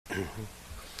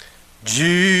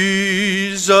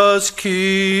Jesus,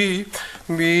 keep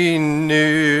me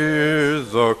near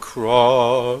the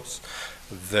cross,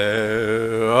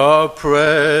 there a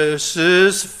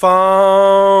precious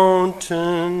fountain,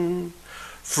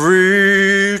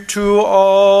 free to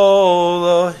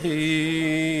all a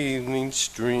healing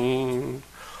stream,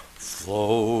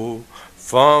 flow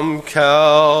from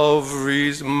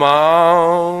Calvary's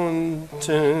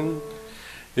mountain.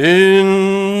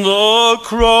 In the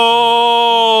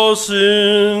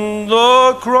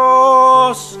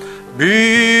cross,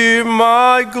 be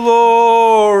my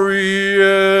glory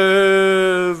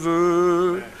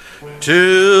ever,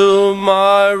 till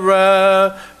my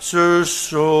raptured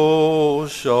soul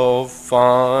shall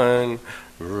find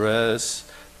rest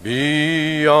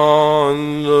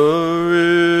beyond the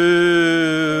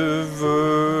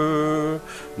river.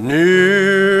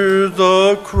 Near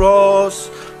the cross,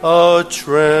 a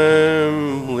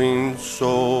trembling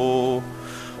soul,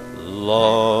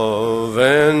 love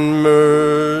and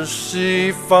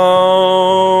mercy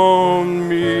found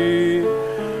me.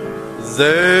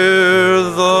 There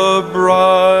the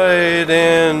bright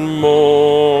and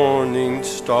morning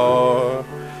star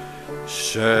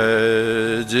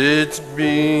shed its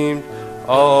beam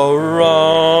around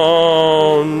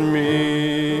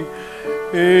me.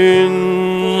 In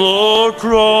the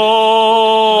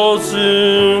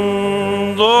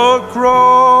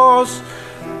cross,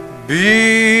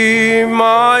 be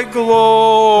my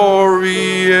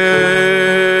glory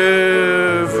ever,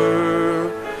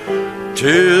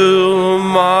 till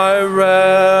my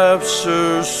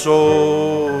raptured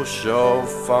soul shall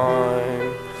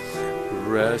find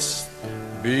rest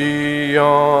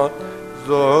beyond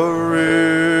the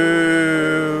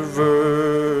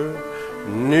river.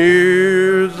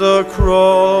 Near the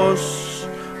cross,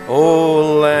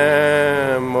 O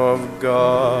Lamb of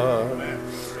God,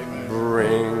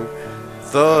 bring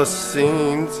the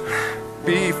scenes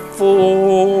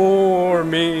before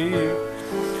me.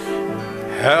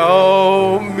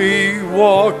 Help me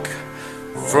walk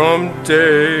from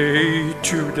day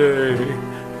to day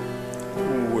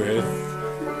with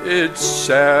its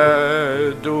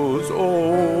shadows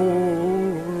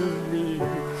over me.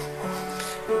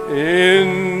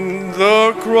 In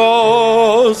the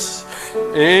cross,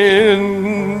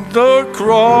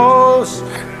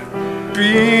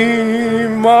 be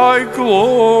my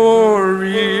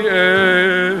glory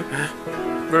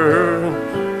ever,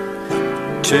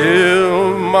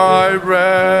 till my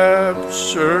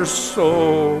raptured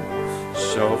soul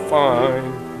shall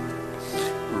find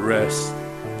rest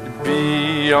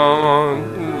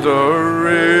beyond the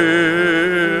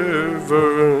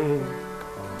river.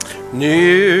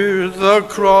 Near the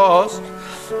cross,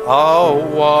 I'll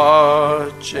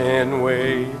watch and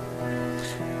wait,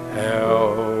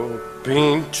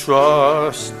 helping,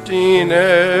 trusting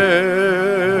ever,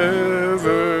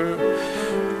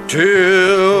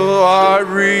 till I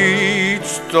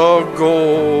reach the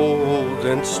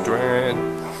golden strand,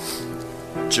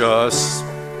 just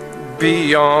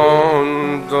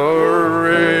beyond the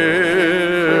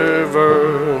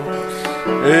river.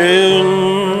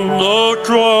 In the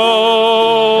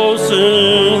cross,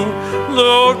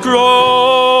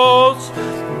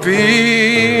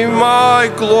 be my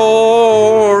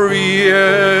glory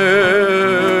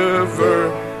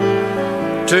ever,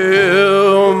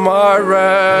 till my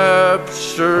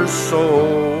raptured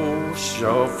soul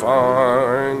shall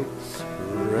find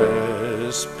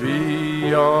rest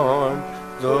beyond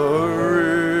the river.